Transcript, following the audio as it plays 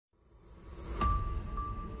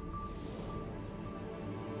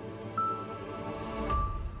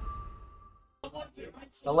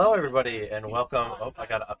Hello, everybody, and welcome. Oh, I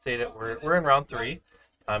got to update it. We're in round three.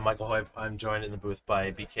 I'm Michael Heup. I'm joined in the booth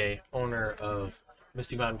by BK, owner of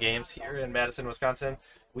Misty Mountain Games here in Madison, Wisconsin.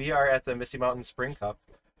 We are at the Misty Mountain Spring Cup,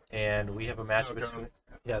 and we have a match Snow between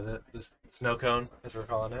cone. the snow cone, as we're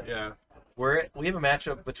calling it. Yeah. We have a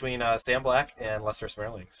matchup between Sam Black and Lester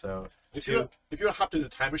Smerling. So If you hopped in a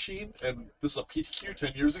time machine and this is a PTQ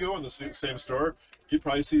 10 years ago in the same store, you'd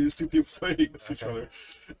probably see these two people fighting against each other.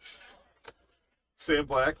 Sam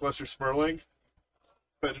Black, Lester Smerling,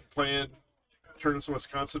 been playing tournaments in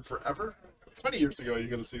Wisconsin forever. 20 years ago, you're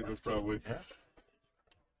going to see this probably. Yeah.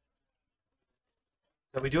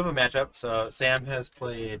 So we do have a matchup. So Sam has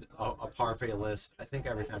played a Parfait list, I think,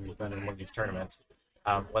 every time he's been in one of these tournaments.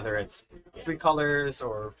 Whether it's 3 colors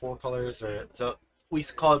or 4 colors, or so we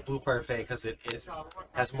call it blue Parfait because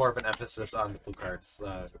has more of an emphasis on the blue cards.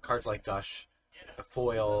 Cards like Gush,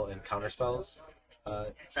 foil, and counterspells.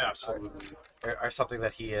 Absolutely. Are something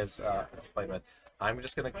that he has played with. I'm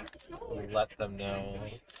just gonna let them know.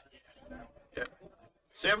 Yeah.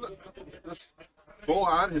 Sam, this full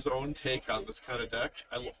on his own take on this kind of deck.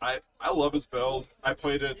 I love his build. I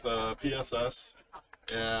played it the PSS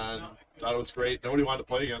and thought it was great. Nobody wanted to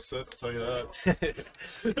play against it, I'll tell you that.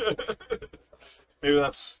 Maybe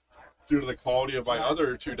that's due to the quality of my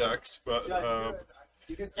other 2 decks, but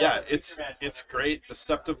yeah, it's great,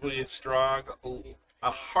 deceptively strong,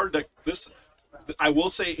 a hard deck. I will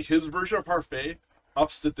say his version of Parfait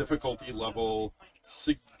ups the difficulty level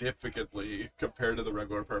significantly compared to the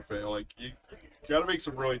regular Parfait. Like, you gotta make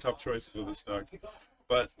some really tough choices with this deck.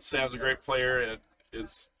 But Sam's a great player and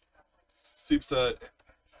seems to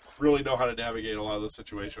really know how to navigate a lot of those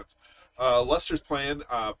situations. Lester's playing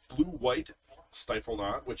blue-white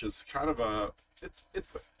Stiflenought, which is kind of it's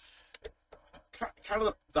kind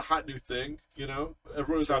of the hot new thing, you know.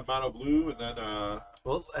 Everyone was on mono blue, and then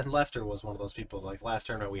Well, and Lester was one of those people. Like last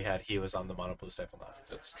tournament we had, he was on the mono blue Stiflenought.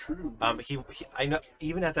 that's true. I know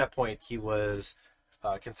even at that point he was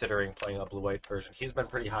considering playing a blue-white version. He's been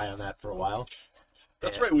pretty high on that for a while.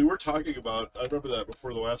 That's right. We were talking about. I remember that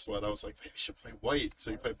before the last one. I was like, maybe you should play white, so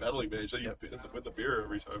you play Meddling Mage, then you win the beer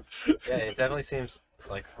every time. Yeah, it definitely seems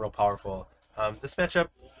like real powerful. This matchup,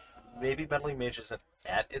 maybe Meddling Mage isn't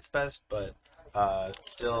at its best, but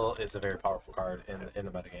still is a very powerful card in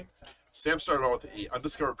the metagame. Sam started out with the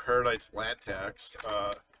Undiscovered Paradise land tax,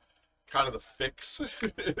 kind of the fix,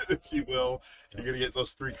 if you will. You're gonna get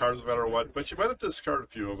those 3 cards no matter what, but you might have to discard a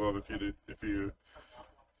few of them if you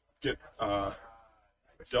get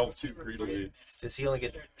delve too greedily. Does he only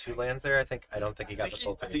get 2 lands there? I don't think he got the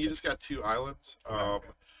full I thing. think he just got 2 islands.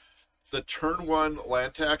 The turn 1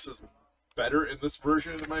 land tax is better in this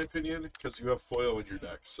version, in my opinion, because you have foil in your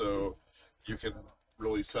deck, so you can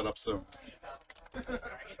really set up some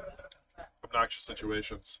obnoxious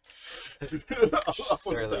situations. I'll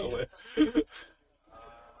put it that way.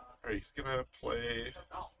 Alright, he's gonna play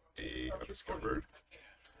a Undiscovered,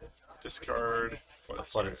 discard, A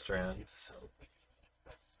Flooded Strand. So.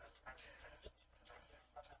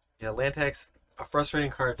 Yeah, land tax, a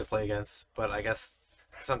frustrating card to play against, but I guess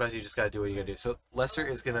sometimes you just gotta do what you gotta do. So Lester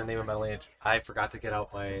is gonna name a Meddling Mage. I forgot to get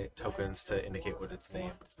out my tokens to indicate what it's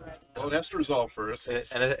named. Well, it has to resolve first, And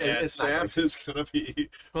it's not Sam great. is gonna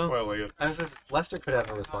be foiling it. I was just, Lester could have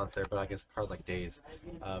a response there, but I guess a card like Days,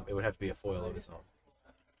 it would have to be a foil of his own.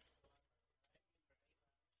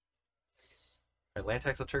 Alright, land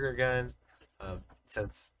tax will trigger again.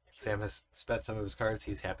 Since Sam has spent some of his cards,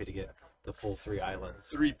 he's happy to get the full 3 islands.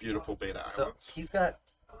 3 beautiful beta So islands. he's got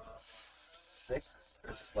 6. Or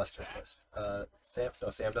is this Lester's list? Sam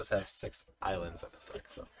does have 6 islands on his deck.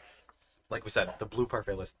 So, like we said, the blue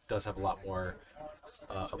Parfait list does have a lot more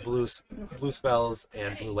blue spells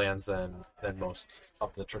and blue lands than most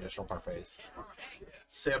of the traditional Parfaits.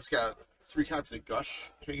 Sam's got 3 copies of Gush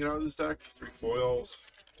hanging out in his deck, 3 foils,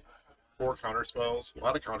 4 counter spells, a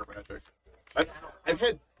lot of counter magic. I've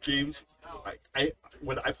had games.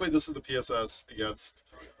 When I played this in the PSS against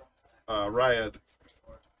Ryan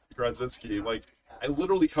Grodzinski, like, I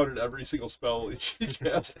literally countered every single spell he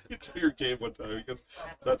cast the entire game one time, because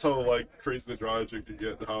that's how crazy the draw engine can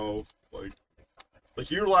get, and how like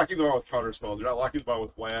you're locking them out with counter spells. You're not locking them out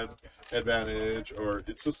with land advantage, or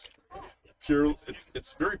it's just pure.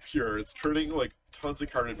 It's very pure. It's turning tons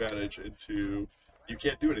of card advantage into you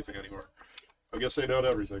can't do anything anymore. I guess they know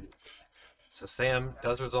everything. So Sam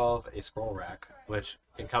does resolve a scroll rack, which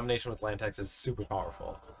in combination with land tax is super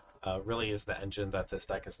powerful. Really is the engine that this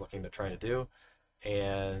deck is looking to try to do.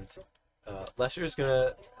 And Lester's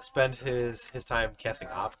gonna spend his time casting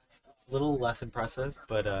Op. A little less impressive,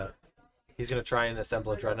 but he's gonna try and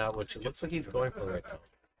assemble a Dreadnought, which it looks like he's going for right now.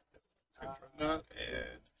 Dreadnought,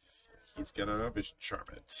 and He's gonna Vision Charm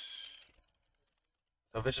it.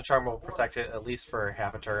 So Vision Charm will protect it at least for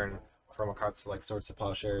half a turn from a card like Swords to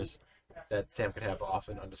Plowshares that Sam could have off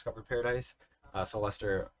in Undiscovered Paradise. So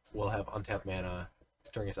Lester will have untapped mana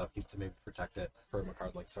during his upkeep to maybe protect it from a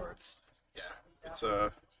card like Swords. Yeah,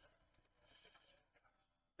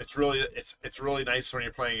 it's really nice when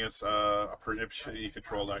you're playing against a pretty shitty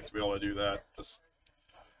control deck to be able to do that. Just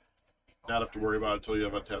not have to worry about it until you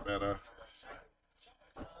have untapped mana.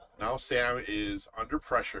 Now Sam is under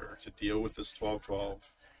pressure to deal with this 12/12,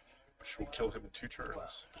 which will kill him in 2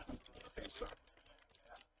 turns. Nothing's done.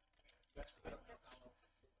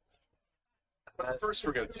 But first,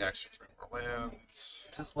 we're going to tax for 3 more lands.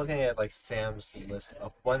 Just looking at like Sam's list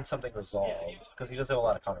of when something resolves, because he does have a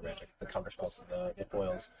lot of counter magic, the counter spells and the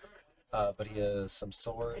foils. But he has some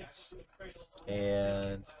swords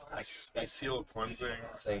and I seal of cleansing.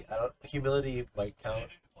 Say humility might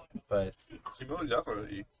count, but Humility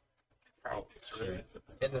definitely counts, right?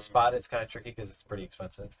 in the spot it's kind of tricky because it's pretty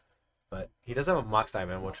expensive. But he does have a Mox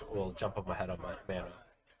Diamond, which will jump up ahead on my mana.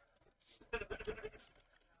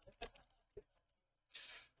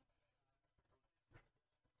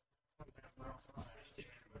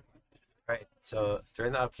 Right, so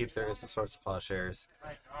during the upkeep there is the Swords to Plowshares.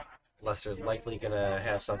 Lester's likely going to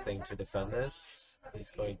have something to defend this.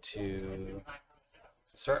 He's going to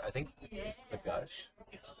start, I think it's a Gush.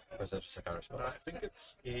 Or is that just a counterspell? I think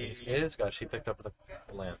It is Gush. He picked up the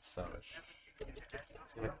lance, so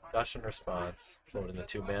he's going to Gush in response, float in the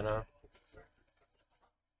 2 mana.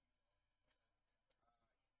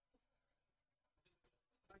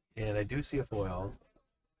 And I do see a foil.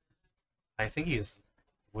 I think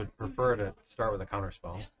would prefer to start with a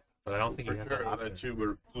counterspell, but I don't think he has an option. That 2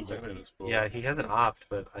 were blue mana in his pool. Yeah, he has an opt,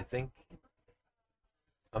 but I think,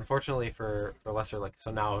 unfortunately for Lester, like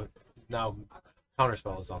so now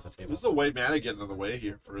counterspell is off the table. This is a white mana getting in the way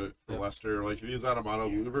here for Lester. Like if he was on a mono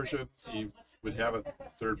blue version, he would have a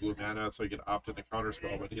 3rd blue mana, so he could opt into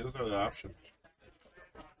counterspell, but he doesn't have that option.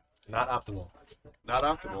 Not optimal. Not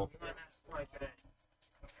optimal.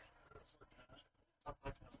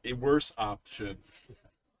 A worse option.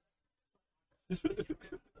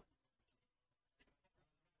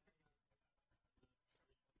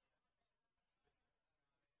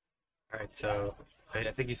 All right, so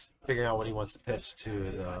I think he's figuring out what he wants to pitch to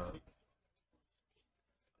the.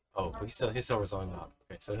 Oh, he's still resolving that.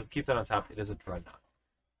 Okay, so he'll keep that on top. It is a Dreadnought.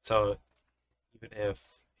 So even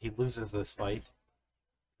if he loses this fight,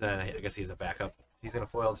 then I guess he has a backup. He's gonna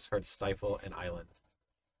foil, discard Stifle and Island.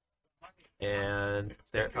 And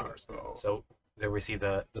there, so there we see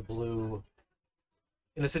the blue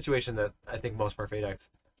in a situation that I think most Parfait decks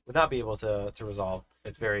would not be able to resolve.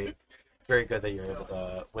 It's very, very good that you're able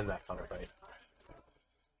to win that counter fight.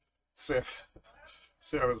 Sam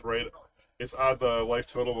was right. It's on the life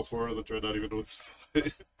total before the Dreadnought even was.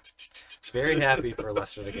 Very happy for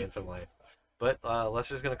Lester to gain some life, but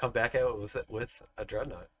Lester's gonna come back out with a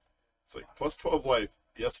Dreadnought. It's like plus 12 life.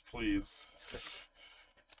 Yes, please.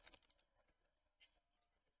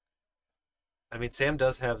 I mean, Sam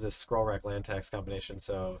does have this Scroll Rack land tax combination,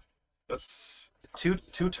 so that's two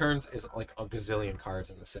turns is like a gazillion cards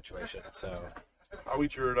in this situation. So how we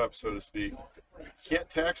drew it up, so to speak. Can't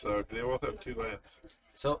tax though, because they both have 2 lands.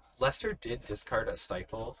 So Lester did discard a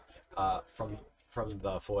Stifle from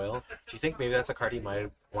the foil. Do you think maybe that's a card he might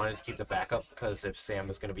have wanted to keep the backup? Because if Sam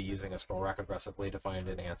is going to be using a Scroll Rack aggressively to find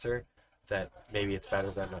an answer, that maybe it's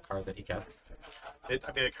better than a card that he kept. It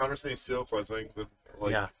counters the Seal Cleansing.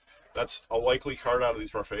 Like, yeah. That's a likely card out of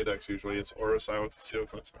these Parfait decks usually. It's Aura of Silence and Seal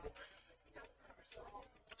Cleansing.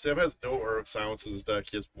 Sam has no Aura of Silence in his deck.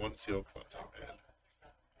 He has 1 Seal Cleansing, man.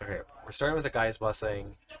 Okay, we're starting with the Gaia's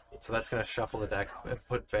Blessing. So that's going to shuffle the deck and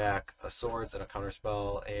put back a Swords and a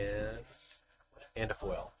Counterspell and a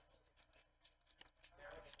foil.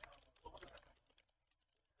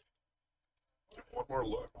 Give one more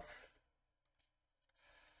look.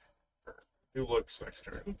 New looks next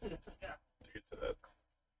turn. To get to that.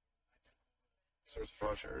 Source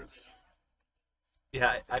Plowshares.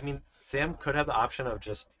 Yeah, I mean, Sam could have the option of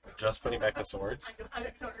just putting back the Swords.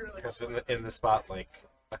 Because in the spot, like,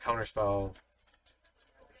 a Counterspell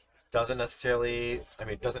doesn't necessarily, I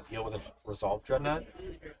mean, it doesn't deal with a Resolved Dreadnought,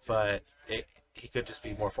 but he could just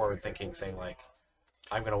be more forward thinking, saying, like,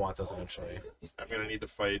 I'm going to want those eventually. I'm going to need to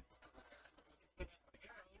fight.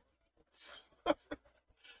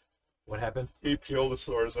 What happened? He peeled the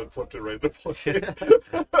swords and flipped it right into play.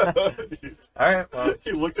 All right. Well,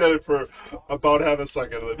 he looked at it for about half a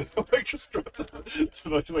second and then like just dropped it,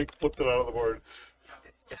 and like flipped it out of the board.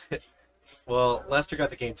 Well, Lester got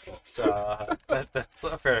the game tool, so that's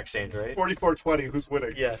a fair exchange, right? 44-20. Who's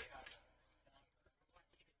winning? Yeah.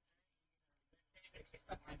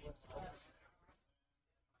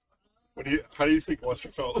 How do you think Lester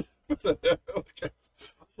felt?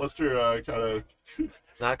 Lester kind of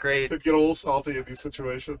Not great. could get a little salty in these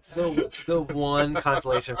situations. The one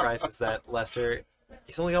consolation prize is that Lester,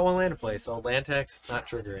 he's only got one land to play, so land tax not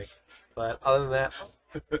triggering. But other than that,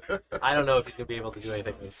 I don't know if he's gonna be able to do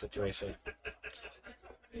anything in this situation.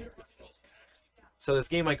 So this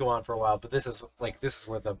game might go on for a while, but this is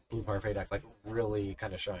where the blue Parfait deck like really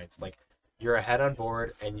kind of shines. Like you're ahead on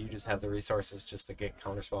board, and you just have the resources just to get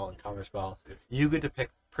counterspell and counterspell. You get to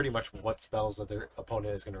pick pretty much what spells that their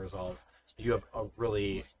opponent is going to resolve. You have a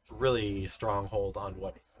really, really strong hold on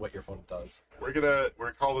what your opponent does. We're gonna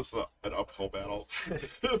call this an uphill battle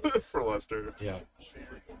for Lester. Yeah.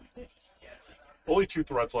 Only 2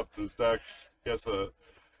 threats left in his deck. He has the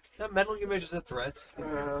That Meddling Mage is a threat.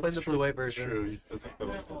 Playing the blue-white version. True. He doesn't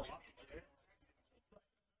know.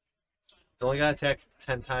 It's only got attacked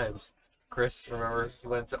 10 times. Chris, remember, he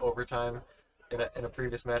went to overtime in a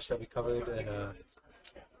previous match that we covered, and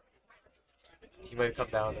he might come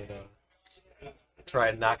down and try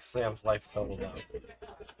and knock Sam's life total down.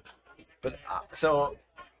 But so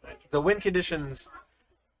the win conditions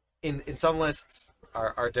in some lists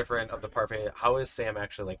are different of the Parfait. How is Sam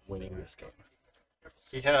actually like winning this game?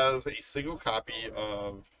 He has a single copy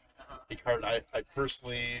of a card I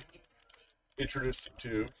personally introduced him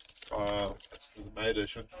to. That's my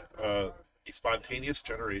edition. A Spontaneous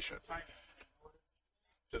Generation.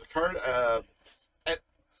 There's a card.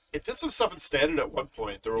 It did some stuff in Standard at one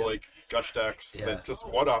point. There were like Gush decks that just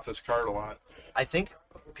won off this card a lot. I think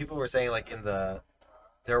people were saying like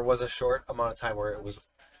there was a short amount of time where it was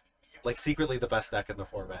like secretly the best deck in the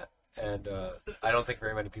format, and I don't think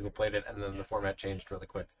very many people played it, and then the format changed really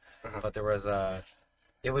quick. But there was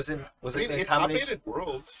in combination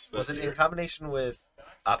Worlds. Was it in combination with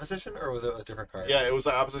Opposition, or was it a different card? Yeah, it was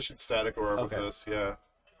an Opposition Static Orb with this. Yeah.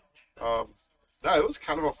 No, it was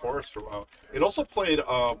kind of a force for a while. It also played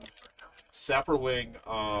Sapperling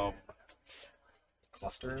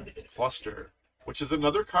Cluster, which is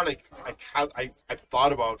another card I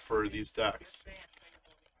thought about for these decks.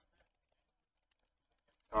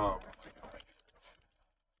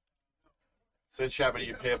 So in Chapman,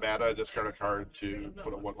 you pay a mana and discard a card to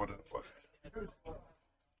put a 1/1 into play.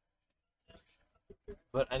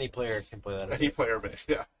 But any player can play that. Any player may,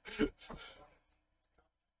 yeah.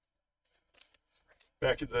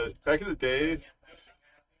 Back in the day,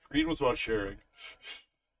 green was about sharing.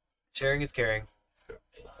 Sharing is caring.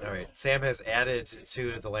 All right, Sam has added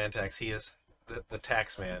to the land tax. He is the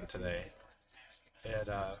tax man today, and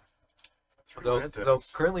though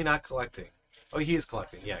currently not collecting. Oh, he is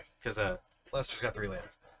collecting, yeah, because Lester's got 3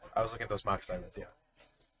 lands. I was looking at those Mox Diamonds, yeah.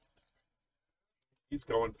 He's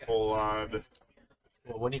going full on.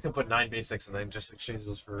 Well, when you can put 9 basics and then just exchange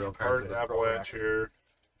those for real cards. Hard avalanche here.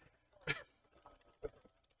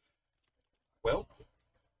 Well,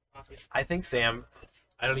 I think Sam.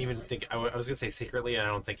 I don't even think I was gonna say secretly, and I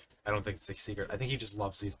don't think it's a secret. I think he just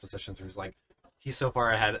loves these positions where he's like, he's so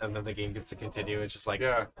far ahead, and then the game gets to continue. It's just like,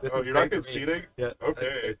 yeah. This is you're not great for me. conceding? Yeah.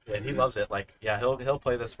 Okay. And he loves it. Like, yeah, he'll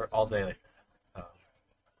play this for all day.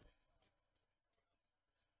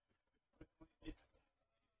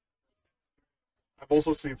 I've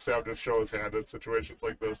also seen Sam just show his hand in situations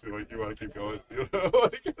like this. Be like, you want to keep going? You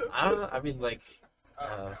know? I don't know. I mean, like,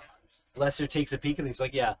 Lester takes a peek and he's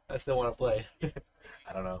like, yeah, I still want to play.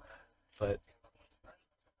 I don't know, but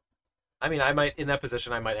I mean, I might in that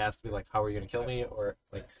position, I might ask to be like, how are you gonna kill me, or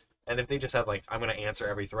like, and if they just have like, I'm gonna answer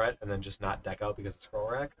every threat and then just not deck out because it's Scroll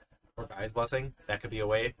Rack or Guy's Blessing, that could be a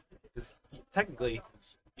way. Because technically,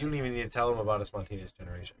 you don't even need to tell them about a Spontaneous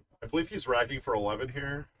Generation. I believe he's racking for 11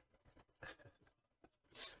 here.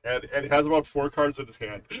 And he has about 4 cards in his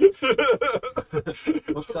hand.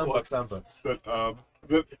 Books on books on books. But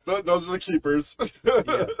those are the keepers.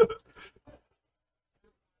 Yeah.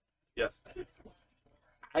 Yeah.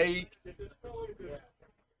 I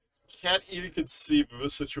can't even conceive of a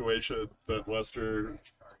situation that Lester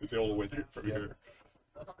is able to win from here.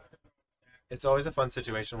 It's always a fun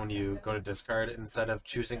situation when you go to discard. Instead of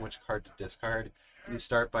choosing which card to discard, you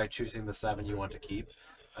start by choosing the 7 you want to keep.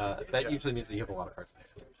 That usually means that you have a lot of cards in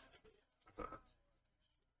hand.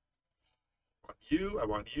 I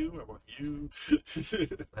want you.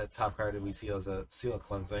 That top card we see as a Seal of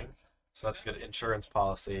Cleansing. So that's a good insurance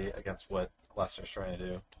policy against what Lester's trying to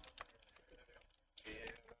do.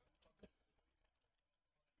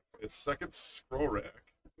 His second Scroll Rack.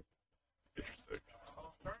 Interesting.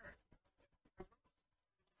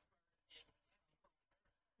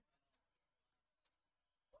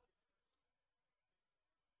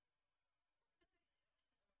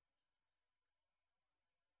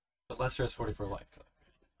 But Lester has 44 life.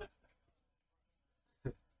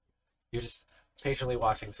 You're just patiently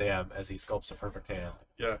watching Sam as he sculpts a perfect hand,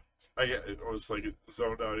 Yeah, I was like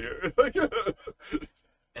zoned out here.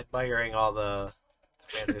 admiring all the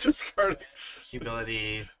fancy discarding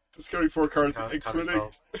humility, 4 cards, including.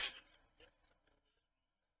 counterspell.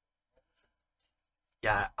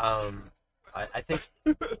 Yeah, I think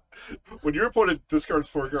When your opponent discards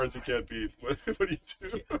 4 cards you can't beat, what do you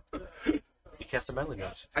do? you cast a Meddling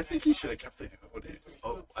Mage. I think he should have kept the ability.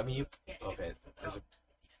 Oh, I mean, okay. There's a.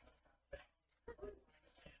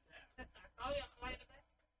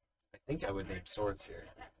 I think I would name swords here.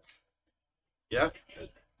 Yeah,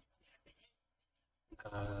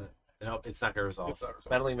 Nope, it's not gonna resolve. it's not resolved.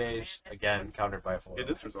 Meddling Mage again, countered by a foil. It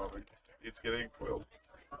is resolving. It's getting foiled.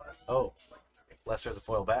 Oh, Lester's a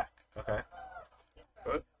foil back. Okay.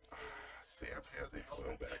 But Sam has a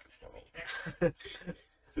foil back as well.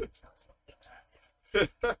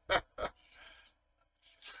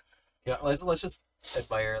 Yeah, let's just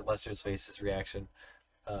admire Lester's face's reaction.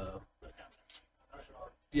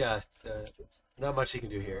 Yeah, not much he can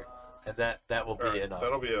do here, and that will be All right, enough.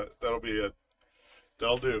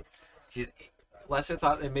 That'll do. Lester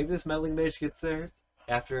thought that maybe this Meddling Mage gets there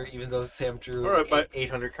after, even though Sam drew All right,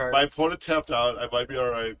 800 cards. My opponent tapped out. I might be all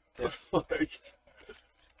right. Yeah. Like,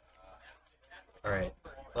 All right,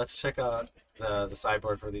 let's check out the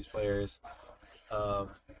sideboard for these players.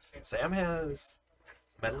 Sam has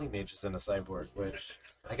Meddling Mages in a sideboard, which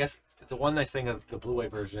I guess the one nice thing of the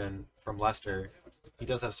blue-white version from Lester, he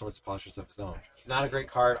does have Swords of Plowshares of his own. Not a great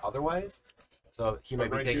card otherwise, so he might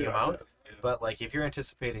be right taking here, him out. yeah. But like, if you're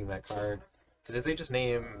anticipating that card, because if they just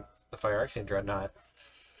name the Phyrexian Dreadnought,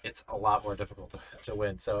 it's a lot more difficult to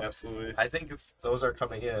win. So Absolutely. I think if those are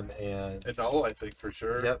coming in, and Annul, I think, for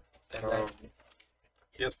sure. yep, and then,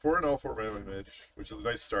 He has 4 Annul, 4 Meddling Mage, which is a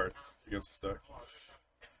nice start against this deck.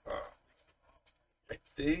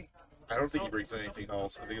 I don't think he brings anything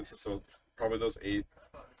else. I think it's just probably those 8.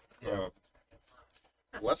 Yeah.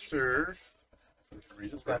 Lester,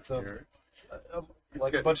 read his got some here.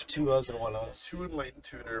 like a bunch of 2-ofs and 1-ofs. 2 Enlightened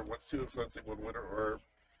Tutor, 1 Seal of Cleansing, 1 Winter Orb,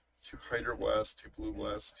 2 Hydra West, 2 Blue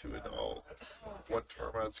West, 2 Annul, 1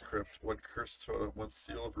 Tormod's Crypt, 1 Cursed Totem, 1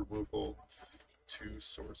 Seal of Removal, 2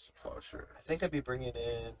 Source of Plowshares. I think I'd be bringing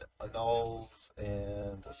in Annuls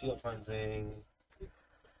and a Seal Cleansing.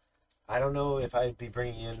 I don't know if I'd be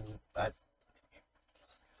bringing in.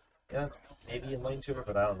 Yeah, maybe Enlightened Tutor,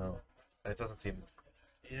 but I don't know. It doesn't seem.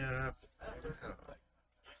 Yeah.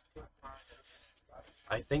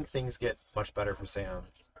 I think things get much better for Sam.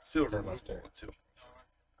 Seal of Than Removal, Lester. 1 Seal.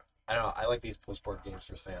 I don't know. I like these post-board games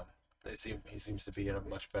for Sam. He seems to be in a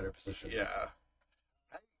much better position. Yeah.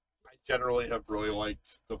 I generally have really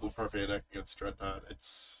liked the Blue Parfait deck against Dreadnought. I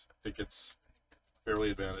think it's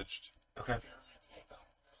fairly advantaged. Okay.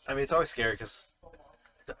 I mean, it's always scary because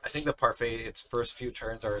I think the Parfait, its first few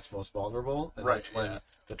turns are its most vulnerable, and Right, that's when yeah.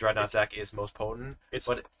 the Dreadnought deck is most potent.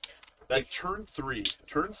 But Turn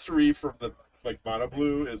 3 from the mono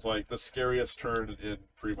blue is like the scariest turn in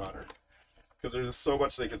pre-modern because there's just so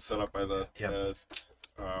much they can set up by the head.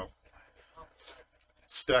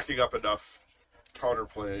 Stacking up enough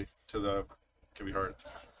counterplay to the can be hard.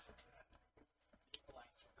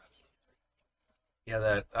 yeah,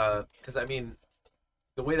 that because I mean,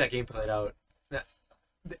 the way that game played out, the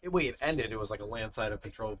way it ended, it was like a landslide of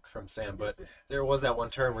control from Sam. But there was that one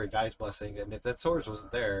turn where Guy's Blessing, and if that Swords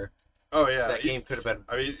wasn't there, Oh yeah, that game could have been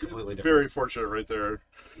completely different. Very fortunate right there.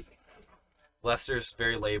 Lester's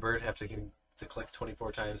very labored, have to click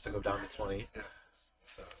 24 times to go down to 20. Yeah.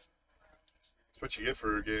 So. That's what you get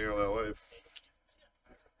for gaining all that life.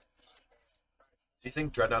 Do you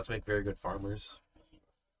think Dreadnoughts make very good farmers?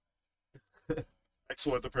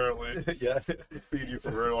 Excellent, apparently. Yeah. Feed you for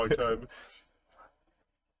a very long time.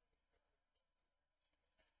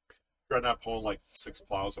 Dreadnought pulling like 6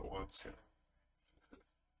 plows at once.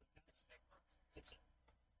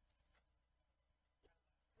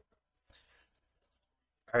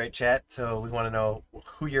 All right, chat. So we want to know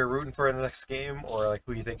who you're rooting for in the next game, or like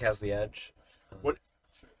who you think has the edge. What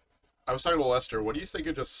I was talking to Lester. What do you think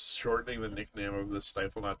of just shortening the nickname of this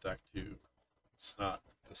Stiflenought deck to Snot?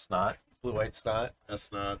 The Snot, blue-white Snot.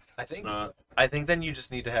 Snot. I think then you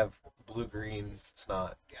just need to have blue-green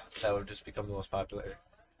Snot. That would just become the most popular.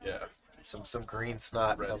 Yeah. Some green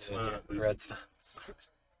Snot. Red comes in here. Snot. Red Snot.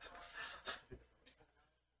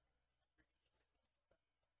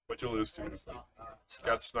 What'd you lose to?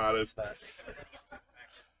 Got snotted. Snot.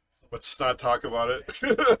 Let's not talk about it.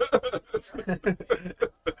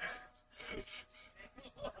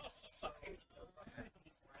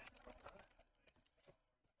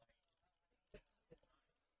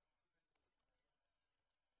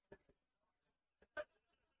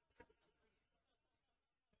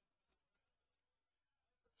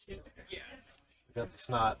 We got the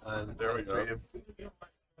snot on. There we go.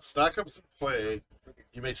 Snot comes into play.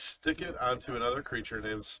 You may stick it onto another creature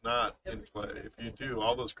named Snot in play. If you do,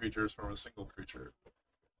 all those creatures from a single creature.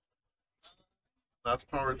 Snot's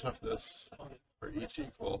power and toughness are each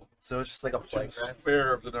equal. So it's just like a To the plague rat?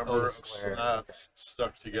 square of the number of square. snots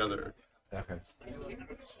stuck together. Okay.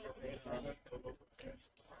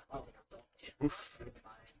 Oof.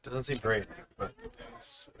 Doesn't seem great, but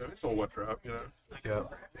It's a one drop, you know. yeah.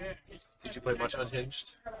 Did you play much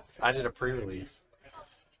Unhinged? I did a pre-release.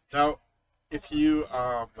 Now, if you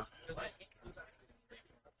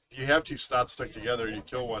you have two snots stuck together, you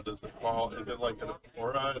kill one, does it fall? Is it like an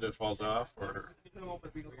aura and it falls off, or?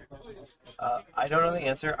 I don't know the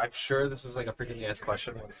answer. I'm sure this was like a frequently asked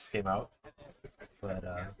question when this came out, but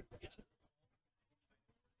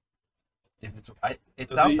if it's, it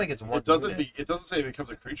sounds like it's one. It doesn't unit. it doesn't say it becomes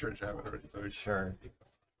a creature enchantment or anything. Sure.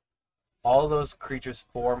 All those creatures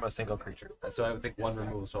form a single creature, so I would think one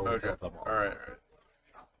removes will Okay. kill them all. All right.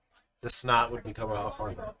 The snot would become a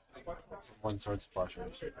farmer. One sword's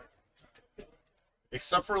Plowshares.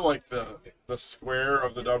 Except for like the square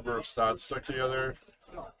of the number of snots stuck together.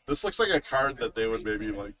 This looks like a card that they would maybe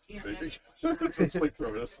like make. It's like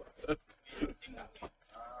throw it aside.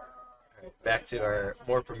 Back to our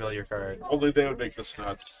more familiar cards. Only they would make the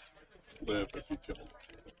snots live if you killed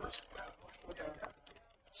the first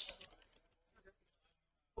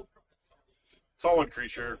one. It's all one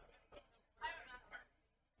creature.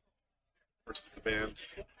 Versus the band.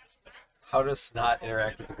 How does snot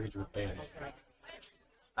interact with the creature with band?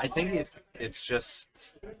 I think it's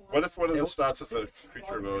just. What if one of the snots is a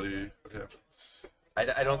creature ability? What happens?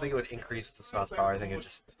 I don't think it would increase the snot's power. I think it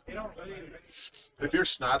just. If your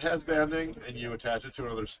snot has banding and you attach it to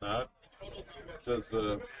another snot, does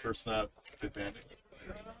the first snot get banding?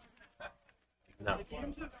 No.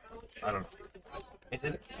 I don't know. Is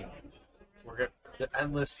it? We're gonna the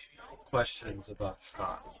endless questions about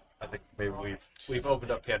snot. I think maybe we've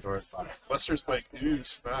opened up Pandora's box. Lester's like, ooh,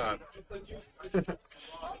 snot.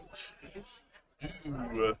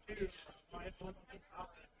 Ooh.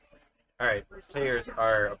 All right, players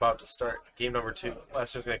are about to start game number 2.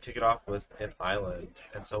 Lester's gonna kick it off with an island,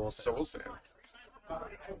 and so we'll. So we'll see.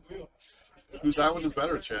 Whose island is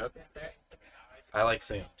better, Chad? I like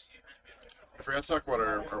Sam's. I forgot to talk about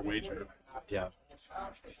our wager. Yeah.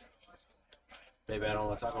 Maybe I don't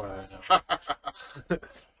want to talk about it right now.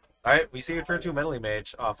 All right, we see your turn 2 Meddling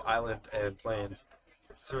Mage off island and plains.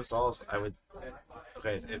 If this resolves, I would.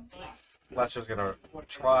 Okay, Lester's gonna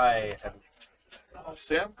try and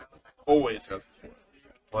Sam always has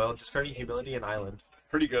foil, discarding humility and island.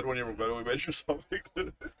 pretty good when you're meddling mage or something.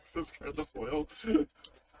 Discard the foil.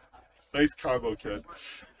 Nice combo, kid.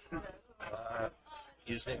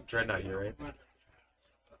 Using Dreadnought here, right?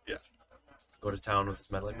 Yeah. Go to town with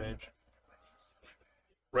his Meddling Mage.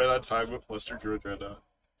 Right on time with Lester Drew Dreadnought.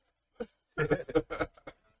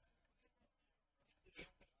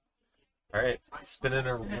 All right, spinning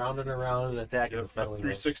around and around and attacking this Meddling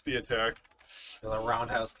Mage. 360 attack. With a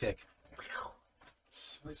roundhouse kick.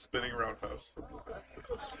 Spinning roundhouse.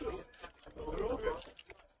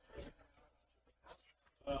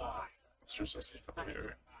 Lester's just up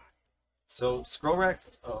here. So scroll rack.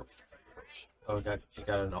 Oh, it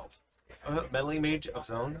got an alt. Meddling Mage of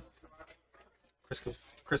Zone.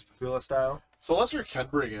 Crisp Pula style. So Lester can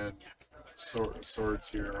bring in swords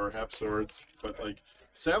here, or have swords, but like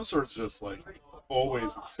Sam's swords are just like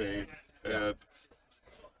always insane, and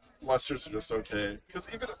Lester's are just okay. Because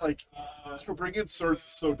even like bringing in swords is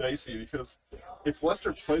so dicey, because if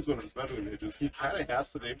Lester plays one of his Meddling Mages, he kind of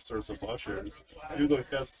has to name Swords of Plowshares, even though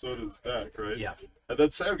he has so in his deck, right? Yeah. And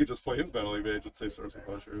then Sam could just play his Meddling Mage and say Swords of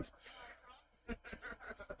Plowshares.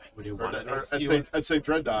 Would you Or, want or, it? I'd say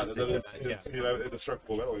Dreadnought, and say then it's Dreadnought, you know,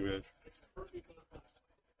 indestructible Meddling Mage.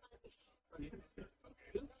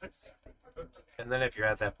 And then if you're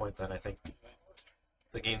at that point, then I think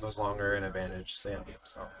the game goes longer and advantage Sam.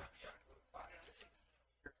 So.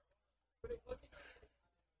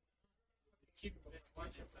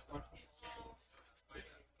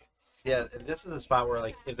 Yeah, and this is a spot where,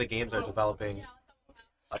 like, if the games are developing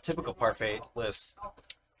a typical Parfait list,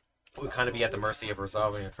 we would kind of be at the mercy of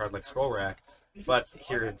resolving a card like Scroll Rack. But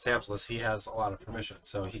here in Sam's list, he has a lot of permission,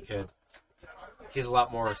 so he has a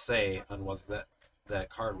lot more say on whether that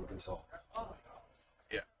card would resolve.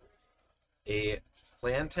 Yeah. A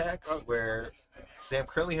land tax where Sam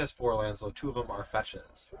currently has 4 lands, though 2 of them are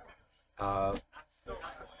fetches. Do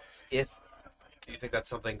you think that's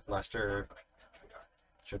something Lester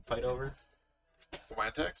should fight over? The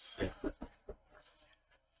land tax? Yeah.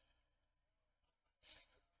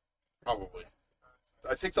 Probably.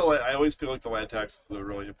 I think I always feel like the land tax is the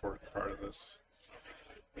really important part of this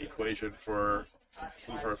equation for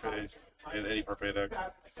blue Parfait and any Parfait deck.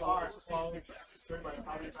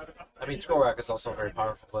 I mean, Scroll Rack is also very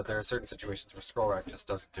powerful, but there are certain situations where Scroll Rack just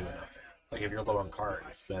doesn't do enough. Like if you're low on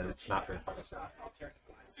cards, then it's not very powerful. I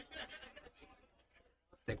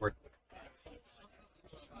think we're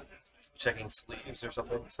checking sleeves or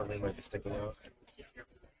something. Something might be sticking out.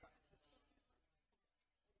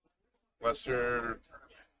 Lester.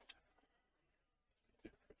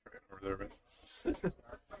 Over there, man.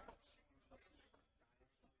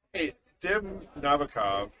 Hey, Dim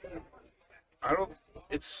Nabokov. I don't.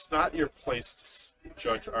 It's not your place to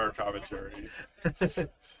judge our commentary.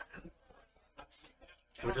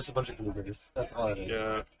 We're just a bunch of goobers. That's all it is.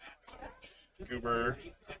 Yeah. Goober.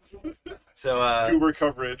 So, Goober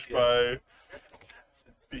coverage by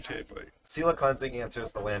BK Blake. Seal of Cleansing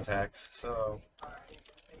answers the land tax, so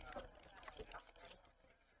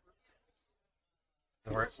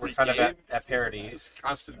we're kind of at parity. Just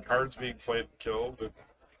constant cards being played and killed. And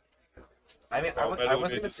I mean, I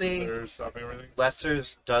was going to say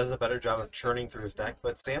Lester's does a better job of churning through his deck,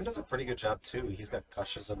 but Sam does a pretty good job too. He's got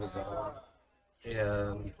Gushes of his own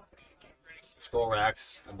and Skull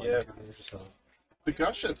Racks and so. The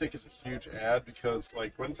Gush, I think, is a huge add because,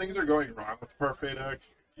 like, when things are going wrong with the Parfait deck,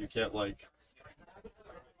 you get, like...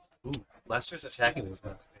 Ooh, Lester's attacking this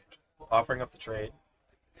man. Offering up the trade.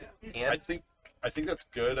 And I think that's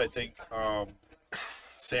good. I think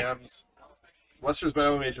Sam's... Lester's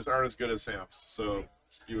Meddling Mages aren't as good as Sam's, so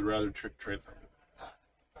you would rather trade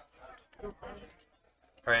them.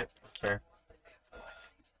 Alright, fair.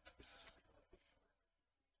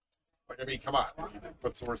 Like, I mean, come on.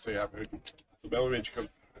 What's the worst thing happening? The Meddling Mage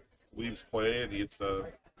leaves play and needs to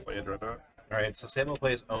play a Dreadnought. Alright, so Sam will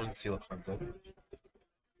play his own Seal of Cleansing.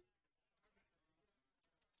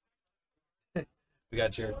 We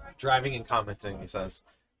got your driving and commenting, he says.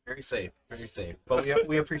 Very safe, very safe. But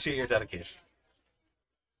we appreciate your dedication.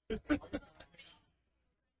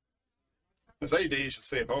 There's any day you should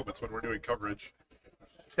stay at home. It's when we're doing coverage.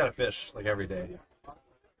 It's got to fish, like, every day.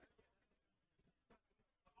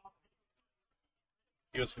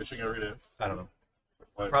 He was fishing every day. I don't know.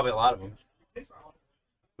 Like, Probably a lot of them.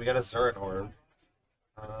 We got a Zuran Orb.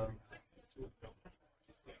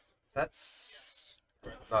 That's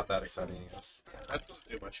not that exciting, I guess. that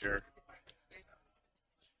doesn't do much here.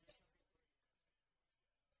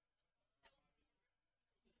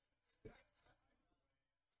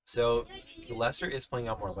 So, Lester is playing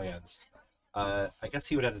out more lands. I guess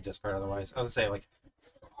he would have to discard otherwise. I was going to say, like,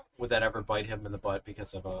 would that ever bite him in the butt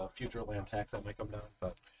because of a future land tax that might come down?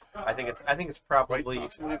 But I think it's probably...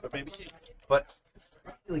 But maybe But,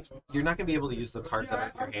 like, you're not going to be able to use the cards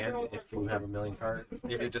that are in your hand if you have a million cards.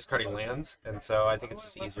 You're discarding lands, and so I think it's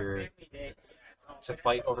just easier to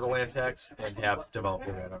fight over the land tax and have develop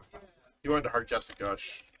your mana. he wanted to hard guess the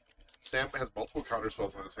Gush. Sam has multiple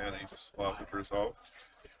counterspells on his hand, and he just allows it to resolve.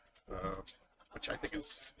 Which I think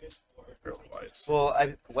is fairly wise. Well,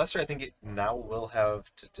 Lester, I think it now will have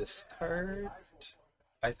to discard.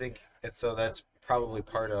 I think, and so that's probably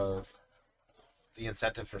part of the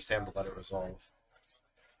incentive for Sam to let it resolve.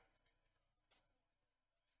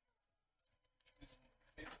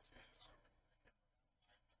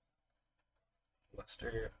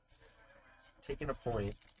 Lester taking a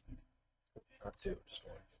point. Not two, just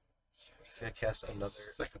one. He's gonna cast another.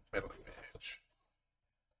 Second Meddling Mage.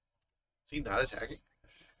 Is he not attacking?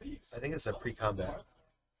 I think it's a pre-combat.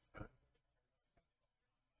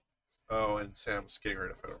 Oh, and Sam's getting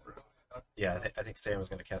rid of it over it. Yeah, I think Sam was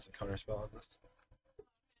going to cast a counterspell on this.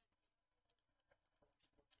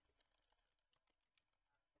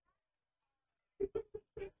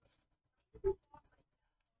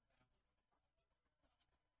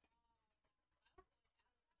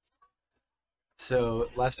 So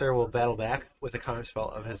Lester will battle back with a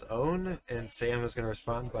counterspell of his own, and Sam is going to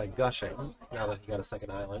respond by gushing, now that he got a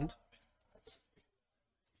second island.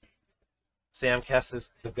 Sam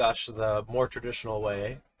casts the Gush the more traditional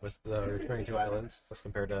way, with the returning 2 islands, as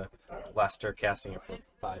compared to Lester casting it for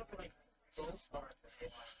 5.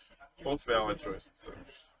 Both valid choices.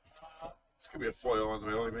 This could be a foil on the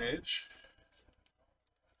Meddling Mage.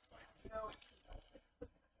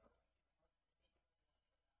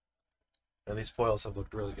 And these foils have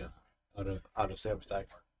looked really good out of Sam's deck.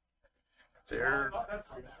 They're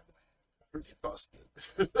pretty busted.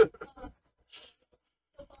 We've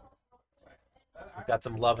got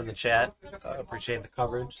some love in the chat. Appreciate the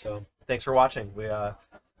coverage. So thanks for watching. We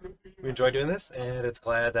enjoy doing this, and it's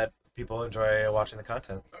glad that people enjoy watching the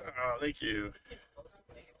content. Thank you.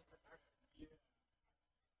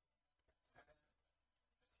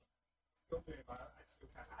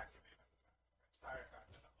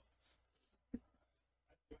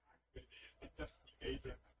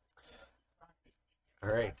 All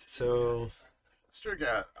right, so Lester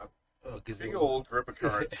got a oh, big old grip of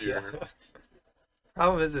cards here. Yeah.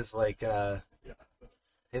 Problem is like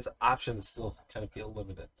his options still kind of feel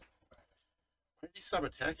limited. Why did he stop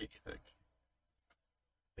attacking, you think?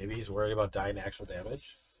 Maybe he's worried about dying to actual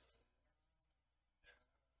damage.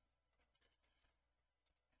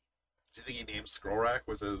 Do you think he named Scroll Rack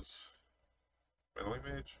with his Meddling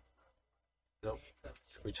Mage? Nope. Are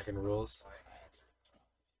we checking rules?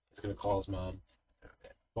 He's gonna call his mom.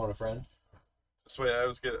 Phone a friend. This way,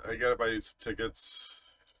 I gotta buy some tickets.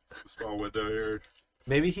 Small window here.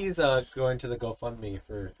 Maybe he's going to the GoFundMe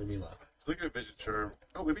for Mila. He's looking at Vision Charm.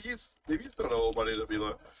 Oh, maybe he's throwing a little money to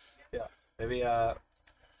Mila. Yeah.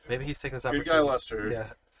 Maybe he's taking this Good opportunity. guy, Lester. Yeah.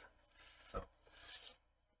 So.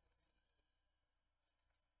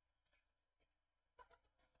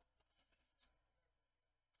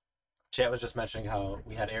 Chat was just mentioning how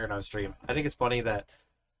we had Aaron on stream. I think it's funny that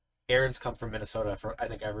Aaron's come from Minnesota for I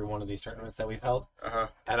think every one of these tournaments that we've held,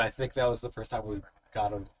 and I think that was the first time we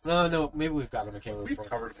got him. No, maybe we've got him in Canada before. We've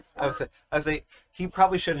covered him before. I would say he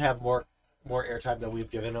probably should have more airtime than we've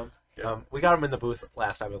given him. Yeah. We got him in the booth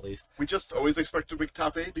last time at least. We just always expect to make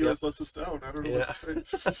top 8. He always lets us down. I don't know what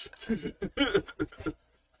to say.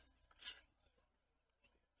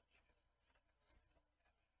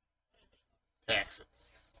 Taxes.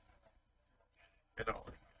 I know.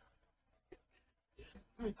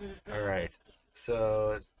 All right.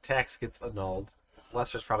 So tax gets annulled.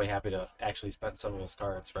 Lester's probably happy to actually spend some of his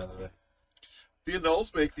cards rather than. The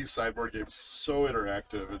annuls make these sideboard games so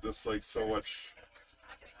interactive and just like so much,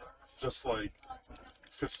 just like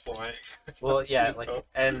fist flying. Well, yeah, like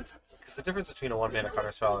and because the difference between a 1-mana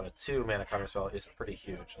counterspell and a 2-mana counterspell is pretty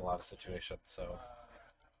huge in a lot of situations. So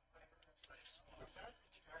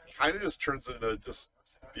kind of just turns into just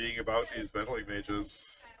being about these meddling mages.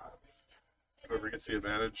 Whoever gets the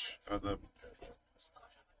advantage on them.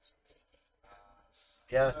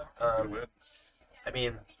 Yeah, win. I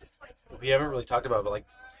mean, we haven't really talked about it, but like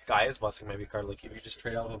Gaea's Blessing might be a card like if you just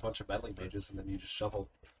trade out a bunch of Meddling Mages and then you just shuffle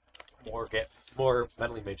more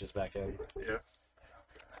Meddling Mages back in. Yeah.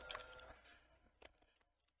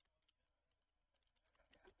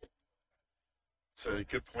 It's a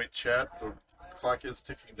good point, chat. The clock is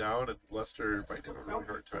ticking down, and Lester might have a really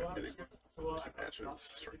hard time getting two matches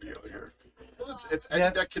strung together here. Well,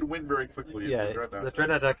 any deck can win very quickly. Yeah, the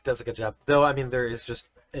Dreadnought deck does a good job. Though, I mean, there is just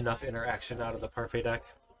enough interaction out of the Parfait deck.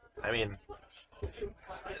 I mean,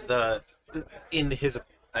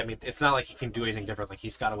 it's not like he can do anything different. Like,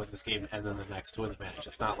 he's got to win this game and then the next to win the match.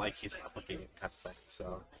 It's not like he's complicated kind of thing.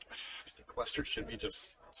 So, I think Lester should be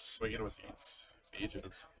just swinging with these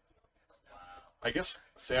mages. I guess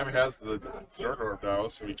Sam has the Zuran Orb now,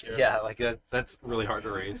 so he can't. Yeah, like that's really hard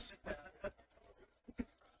to raise.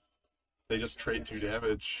 They just trade 2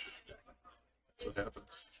 damage. That's what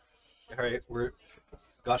happens. All right, we're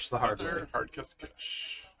Gush the hard way. Hard cast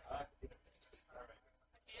Gush.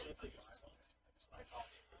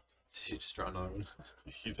 Did you just draw another one?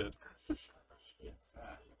 He did.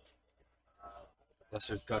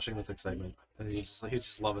 Lester's gushing with excitement. He's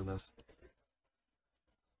just loving this.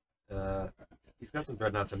 He's got some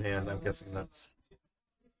Dreadnoughts in hand. I'm guessing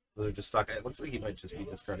they're just stuck. It looks like he might just be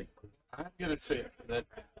discarding. I'm gonna say that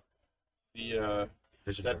the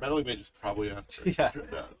Vision that Charm. Meddling Mage is probably on first. Yeah.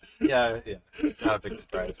 Yeah. Not a big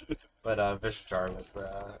surprise. But Vision Charm is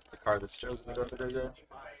the card that's chosen to go to the graveyard.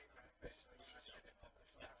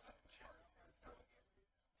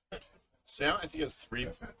 Sam, I think, has 3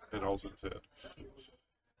 medals in his head.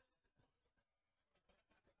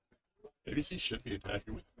 Maybe he should be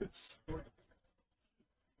attacking with this.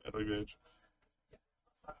 Meddling Mage.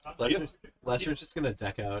 Lester's just gonna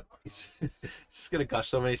deck out. He's just gonna gush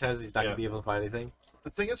so many times he's not gonna be able to find anything. The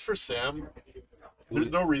thing is, for Sam, there's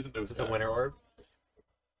no reason to Is attack. it a Winter Orb?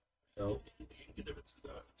 No. You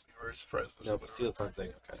were surprised. No, Seal Cleansing.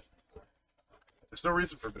 Okay. There's no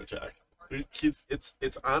reason for him to attack.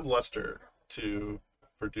 It's on Lester to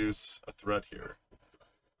produce a threat here.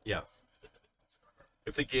 Yeah.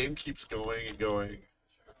 If the game keeps going and going,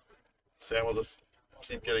 Sam will just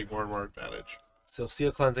keep getting more and more advantage. So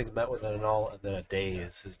Seal Cleansing met with an Annul, and then a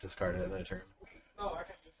Daze is discarded in a turn.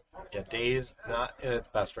 Yeah, Daze not in its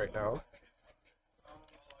best right now.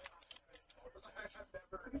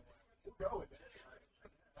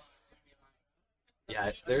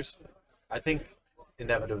 Yeah, I think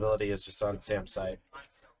inevitability is just on Sam's side.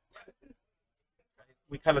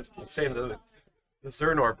 We kind of saying the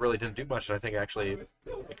Zuran Orb really didn't do much, and I think actually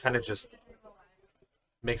it kind of just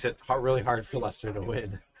makes it really hard for Lester to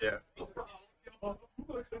win. Yeah.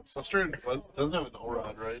 Lester doesn't have an aura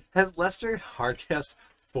on, right? Has Lester hardcast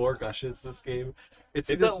 4 gushes this game. It's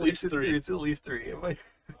at least 3. It's at least 3.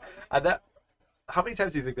 That. How many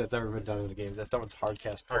times do you think that's ever been done in a game? That someone's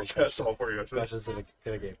hardcast all 4 gushes in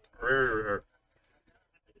a game. Rare.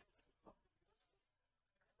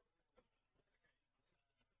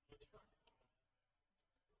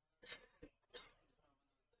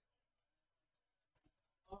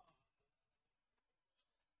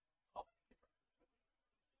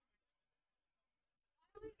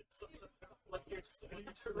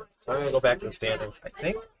 So I'm gonna go back to the standings. I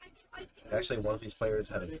think actually one of these players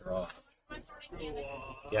had a draw.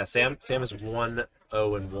 Yeah, Sam is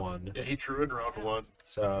 1-0-1. Yeah, he drew in round 1.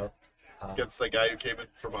 So against that guy who came in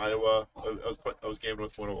from Iowa. I was gaming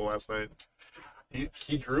with one last night.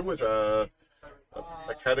 He drew with a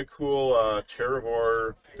kind of cool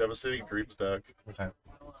Terravor Devastating Dreams deck. Okay.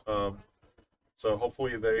 So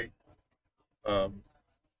hopefully they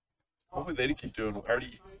keep doing.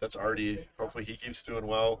 That's Artie. Hopefully he keeps doing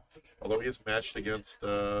well. Although he is matched against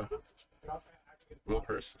Will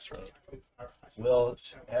Hurst this round. Will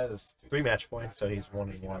has 3 match points, so he's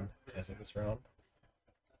 1-1 as of this round.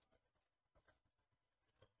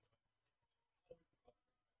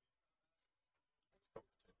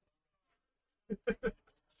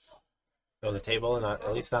 No, the table, and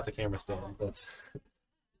at least not the camera stand. But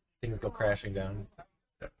things go crashing down.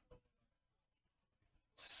 Yeah.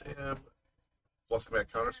 Sam, welcome back.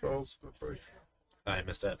 Counterspells. I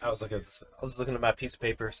missed it. I was looking at my piece of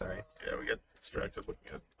paper. Sorry. Yeah, we get distracted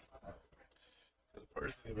looking at the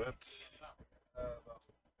parts of the event.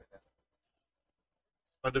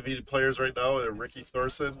 Undefeated players right now are Ricky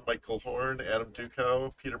Thorson, Michael Horn, Adam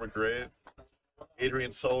Dukow, Peter McGray,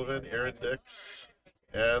 Adrian Sullivan, Aaron Dix,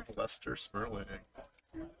 and Lester Smerling.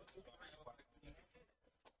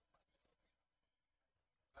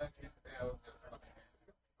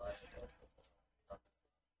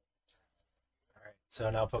 So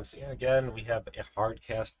now focusing again, we have a hard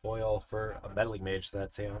cast foil for a Meddling Mage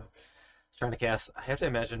that Sam is trying to cast. I have to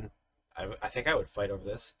imagine, I think I would fight over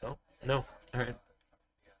this. No? No. Alright.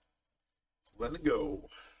 So let it go.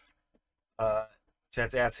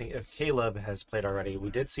 Chad's asking if Caleb has played already. We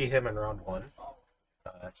did see him in round 1.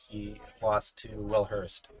 He lost to Will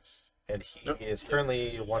Hurst, and he is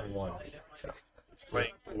currently 1-1. So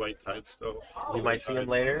Playing White Tide still. we might see him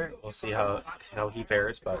later. We'll see how he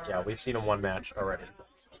fares, but yeah, we've seen him 1 match already.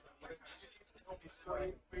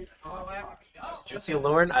 Did you see a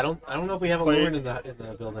Luren? I don't know if we have a Luren in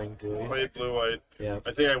the building, do we? Played Blue White. Yeah.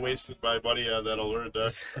 I think I wasted my money on that Allure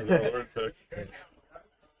deck. That Allure pick.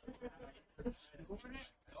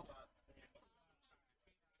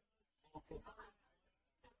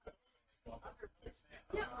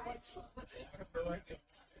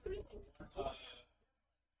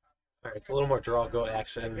 Alright, it's a little more draw go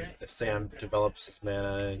action as Sam develops his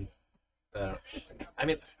mana. And, I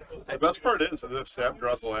mean, the best part is that if Sam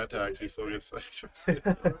draws a land tax, he still gets sanctions.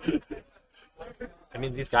 I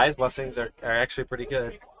mean, these guys' blessings are actually pretty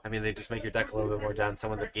good. I mean, they just make your deck a little bit more dense. So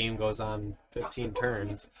when the game goes on 15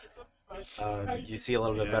 turns, you see a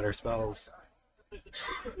little bit better spells.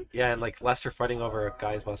 Yeah, and like Lester fighting over a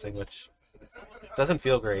guy's blessing, which doesn't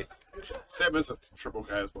feel great. Sam is a triple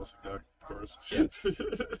guy's blessing deck, of course. Yeah.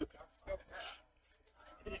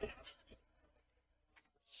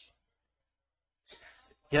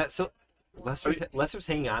 Yeah, so Lester's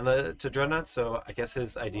hanging on to Dreadnought, so I guess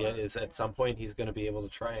his idea is at some point he's going to be able to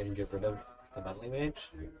try and get rid of the Meddling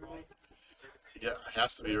Mage. Yeah, it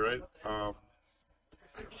has to be, right? I don't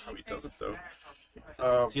know how he does it,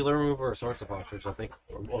 though. Sealer Remover or Source of Plowshares, I think,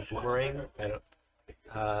 or Boomerang. I don't.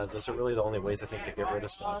 Those are really the only ways I think to get rid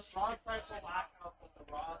of stuff.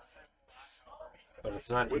 But it's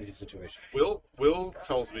not an easy situation. Will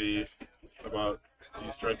tells me about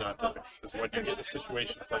these Dreadnought decks is when you get in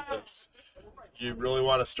situations like this, you really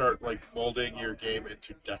want to start like molding your game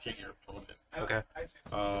into decking your opponent. Okay.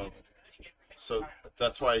 So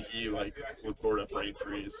that's why he like would board up Rain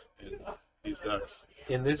Trees in these decks.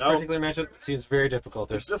 In this particular matchup, it seems very difficult.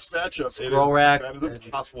 There's this matchup, Scroll Rack, that is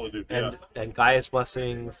impossible to do. And Gaia's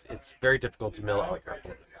Blessings. It's very difficult to mill out your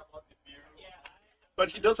opponent. But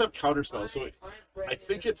he does have counterspell, so I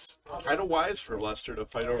think it's kind of wise for Lester to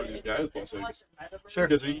fight over these guys' blessings. Sure.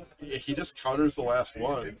 Because he just counters the last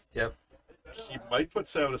one. Yep. He might put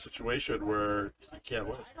Sam in a situation where he can't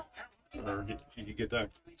win. Or he can get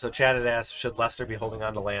decked. So Chad had asked, should Lester be holding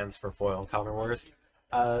on to lands for foil and counter wars?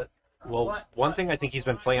 Well, one thing I think he's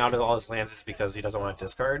been playing out of all his lands is because he doesn't want to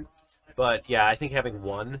discard. But yeah, I think having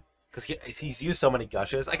one, because he's used so many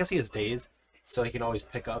gushes. I guess he has days, so he can always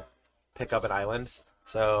pick up an island.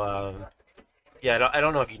 So yeah, I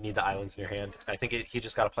don't know if you need the islands in your hand. I think he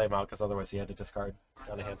just got to play them out because otherwise he had to discard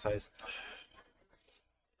down to hand size.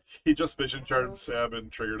 He just vision charmed Sam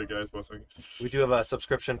and triggered a guy's blessing. We do have a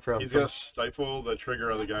subscription from. He's gonna stifle the trigger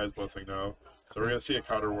of the guy's blessing now. So we're gonna see a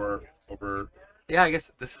counter war over. Yeah, I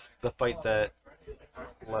guess this is the fight that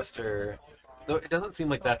Lester. Though it doesn't seem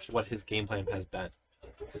like that's what his game plan has been,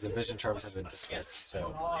 because the vision charms have been dismissed.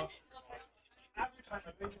 So.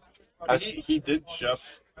 He did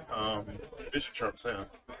just vision charm Sam.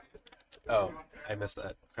 Oh, I missed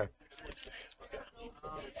that. Okay.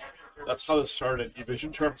 That's how this started. He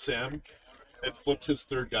vision charmed Sam and flipped his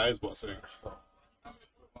third guy's blessing.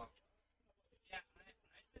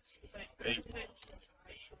 Hey.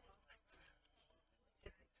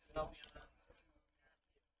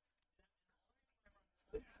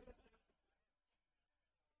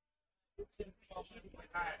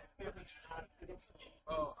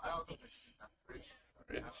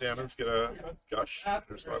 Right, Salmon's gonna gush in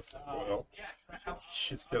response to the foil.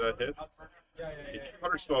 She's gonna hit a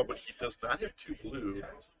counterspell, but he does not have 2 blue.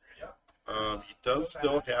 He does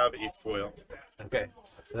still have a foil. Okay,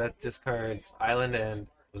 so that discards Island and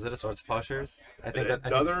was it a Swords Plowshares? I think that,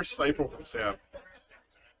 another stifle from Sam.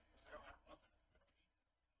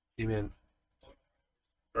 You mean?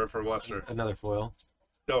 Or from Lester. Another foil.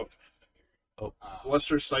 No. Oh.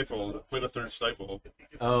 Lester stifled, played a third stifle.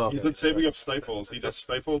 Oh, okay. He's been saving up stifles. He just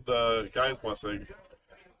stifled the guy's blessing.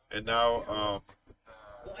 And now,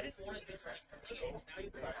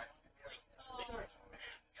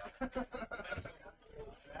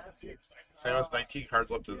 Sam has 19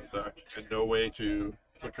 cards left in his deck, and no way to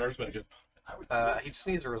put cards back in. He just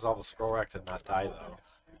needs to resolve a scroll rack to not die, though.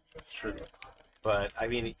 That's true. But, I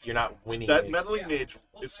mean, you're not winning. That Meddling Mage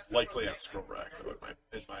is likely on scroll rack, though,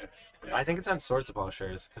 in my I think it's on Swords of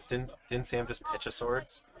Plowshares, because didn't Sam just pitch a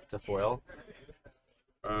Swords to foil?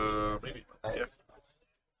 Maybe. Yeah.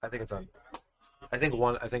 I think it's on. I think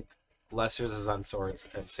Lester's is on Swords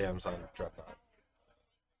and Sam's on Dreadnought.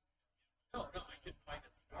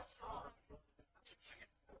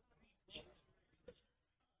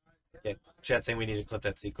 Yeah, chat saying we need to clip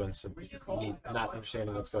that sequence of me not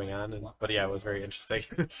understanding what's going on, but yeah, it was very interesting.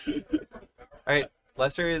 All right,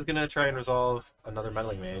 Lester is gonna try and resolve another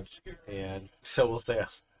Meddling Mage, and so will Sam.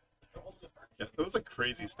 Yeah, that was a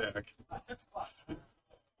crazy stack. What's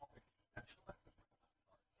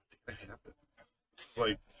gonna happen? This is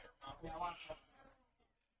like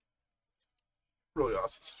really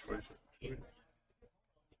awesome situation.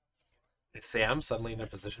 Is Sam suddenly in a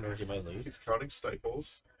position where he might lose? He's counting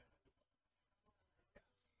stifles.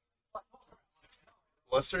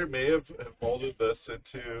 Lester may have molded this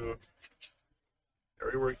into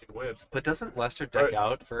area where he can win. But doesn't Lester deck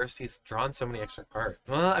out first? He's drawn so many extra cards.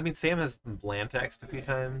 Well, I mean, Sam has land taxed a few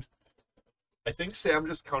times. I think Sam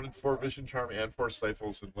just counted 4 Vision Charm and 4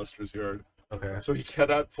 Stifles in Lester's yard. Okay. So he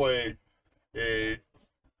cannot play a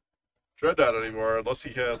Dreadnought anymore unless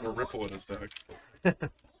he had a Ripple in his deck. I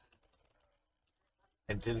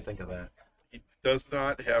didn't think of that. He does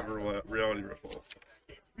not have a Reality Ripple.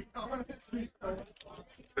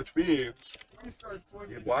 Which means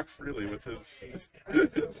he can block freely with his...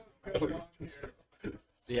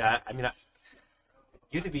 Yeah, I mean,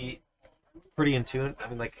 you have to be pretty in tune. I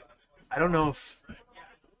mean, like, I don't know if...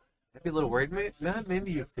 I'd be a little worried.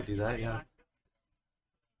 Maybe you could do that, yeah.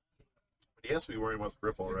 But he has to be worrying about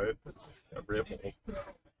Ripple, right? A Ripple.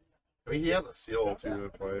 I mean, he has a seal, too,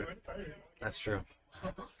 to play. That's true.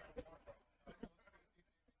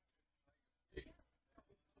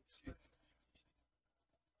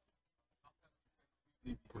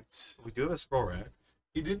 We do have a scroll rack.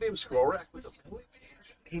 He did name Scroll Rack with a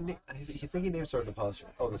Meddling Mage? I think he named Sword of the Polisher.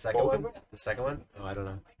 Oh, the second one? The second one? Oh, I don't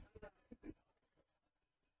know.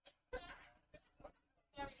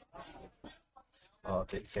 Oh,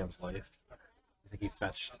 update Sam's life. I think he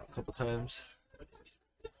fetched a couple times.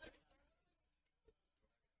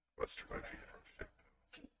 Lester might be.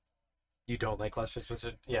 You don't like Lester's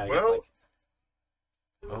position? Yeah, I Well, guess, like...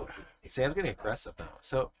 Oh, Sam's getting aggressive now.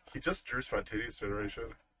 So... he just drew Spontaneous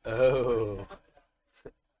Generation. Oh...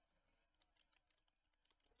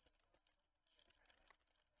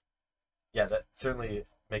 Yeah, that certainly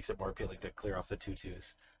makes it more appealing to clear off the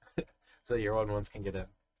 2/2s. So your 1/1s can get in.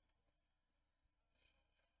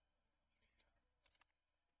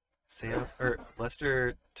 Sam or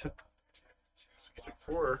Lester took. He took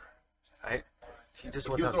 4. He just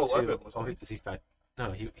But went he was down at 11, 2. wasn't Oh, he? is he fat?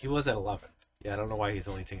 No, he was at 11. Yeah, I don't know why he's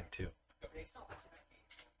only taking 2.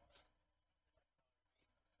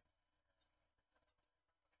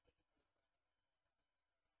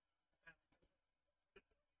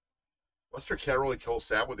 Lester can't really kill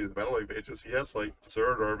Sam with these Meddling Mages. He has, like,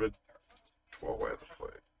 Zuran Orb and 12 lands to play.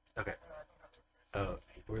 Okay.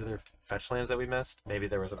 Were there fetch lands that we missed? Maybe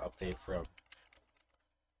there was an update from.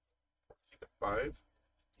 5.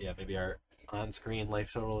 Yeah, maybe our on-screen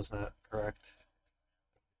life total is not correct.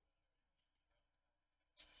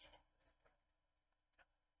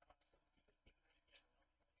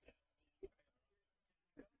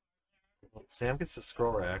 Well, Sam gets the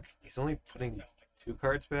scroll rack. He's only putting 2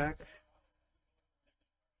 cards back.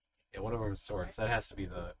 Yeah, one of them is swords. That has to be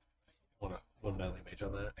the one Meddling Mage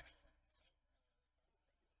on that.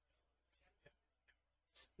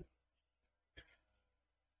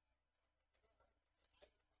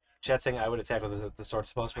 Chat saying I would attack with the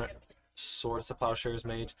Swords to Plowshares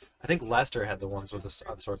Mage. I think Lester had the ones with the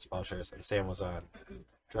Swords to Plowshares, and Sam was on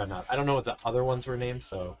Dreadnought. I don't know what the other ones were named,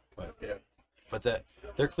 so but Yeah. But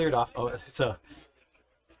they're cleared off. Oh, so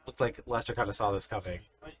looked like Lester kind of saw this coming.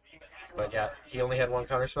 But yeah, he only had 1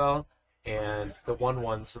 counterspell, and the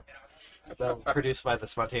 1/1s that were produced by the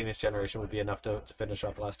spontaneous generation would be enough to finish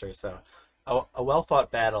off Lester. So a well-fought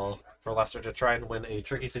battle for Lester to try and win a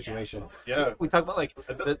tricky situation. Yeah. We talked about, like,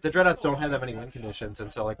 the Dreadnoughts don't have that many win conditions,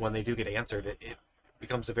 and so, like, when they do get answered, it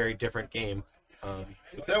becomes a very different game.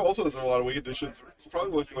 But Sam also has a lot of win conditions. It's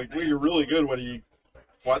probably looking like you're really good when he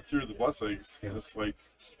fought through the blessings. Yeah. It's like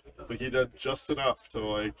he did just enough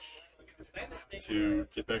to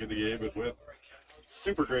get back in the game and win.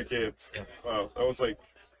 Super great game. Yeah. Wow,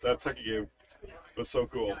 that second game was so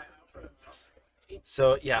cool.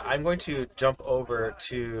 So yeah, I'm going to jump over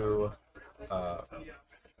to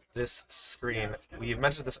this screen. We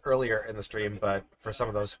mentioned this earlier in the stream, but for some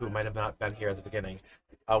of those who might have not been here at the beginning,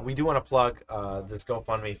 we do want to plug this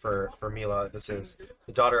GoFundMe for Mila. This is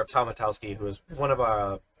the daughter of Tom Matowski, who is one of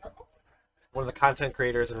the content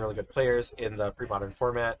creators and really good players in the Premodern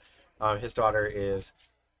format. His daughter is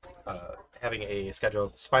having a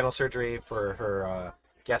scheduled spinal surgery for her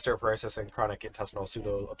gastroparesis and chronic intestinal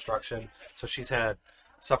pseudo-obstruction. So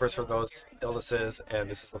suffers from those illnesses, and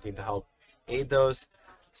this is looking to help aid those.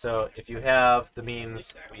 So if you have the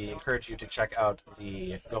means, we encourage you to check out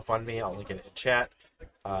the GoFundMe. I'll link it in chat.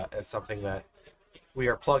 It's something that we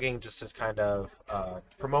are plugging just to kind of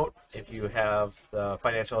promote. If you have the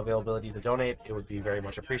financial availability to donate, it would be very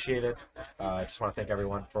much appreciated. I just want to thank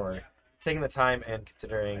everyone for taking the time and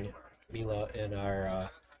considering Mila in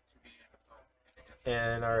our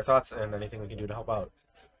thoughts and anything we can do to help out.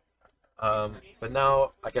 But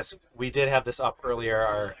now, I guess we did have this up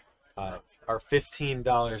earlier, our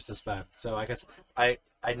 $15 to spend. So I guess I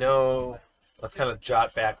know, let's kind of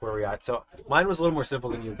jot back where we are. So mine was a little more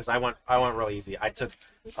simple than you because I went really easy. I took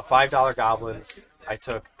a $5 Goblins, I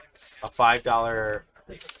took a $5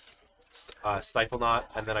 Stiflenought,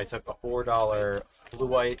 and then I took a $4 Blue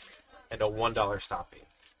White and a $1 Stomping.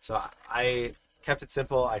 So I kept it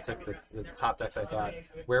simple. I took the top decks I thought.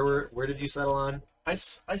 Where did you settle on? I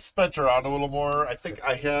spent around a little more. I think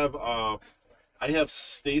I have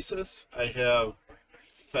Stasis, I have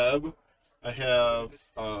Feb, I have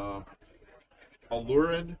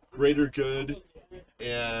Allurin, Greater Good,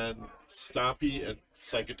 and Stompy and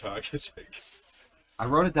Psychotalk, I think. I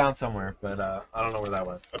wrote it down somewhere, but I don't know where that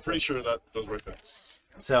went. I'm pretty sure that those were things.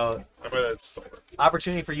 So, I might have stolen it.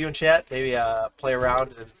 opportunity for you in chat. Maybe play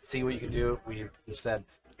around and see what you can do. We've said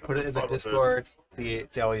put it in the Discord. See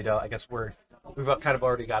how you do. I guess we've kind of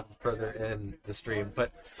already gotten further in the stream,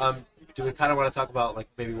 but do we kind of want to talk about like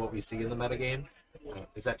maybe what we see in the metagame?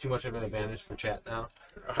 Is that too much of an advantage for chat now?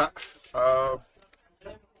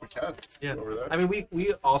 We can. Yeah. Over that. I mean,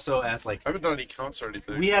 we also as like I haven't done any counts or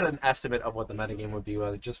anything. we had an estimate of what the metagame would be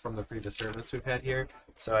just from the previous tournaments we've had here.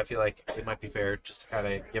 So I feel like it might be fair just to kind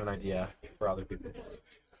of give an idea for other people.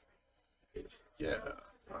 Yeah.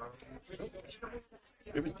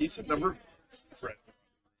 We have a decent number.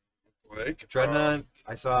 Dreadnought,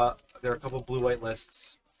 I saw there are a couple blue-white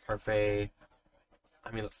lists. Parfait.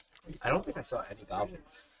 I mean, I don't think I saw any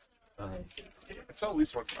goblins. I saw at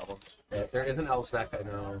least one goblin. Yeah, there is an elves deck, I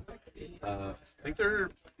know. I think there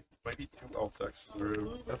might be 2 elf decks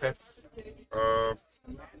through. Okay.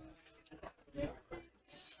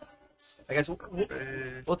 I guess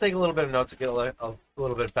we'll take a little bit of notes to get a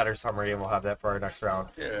little bit better summary, and we'll have that for our next round.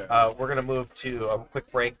 Yeah. We're going to move to a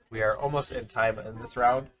quick break. We are almost in time in this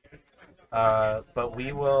round. But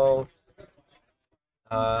we will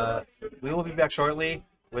be back shortly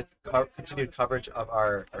with continued coverage of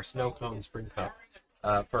our Snow Cone Spring Cup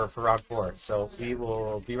for round 4. So we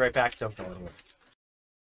will be right back. Don't go anywhere.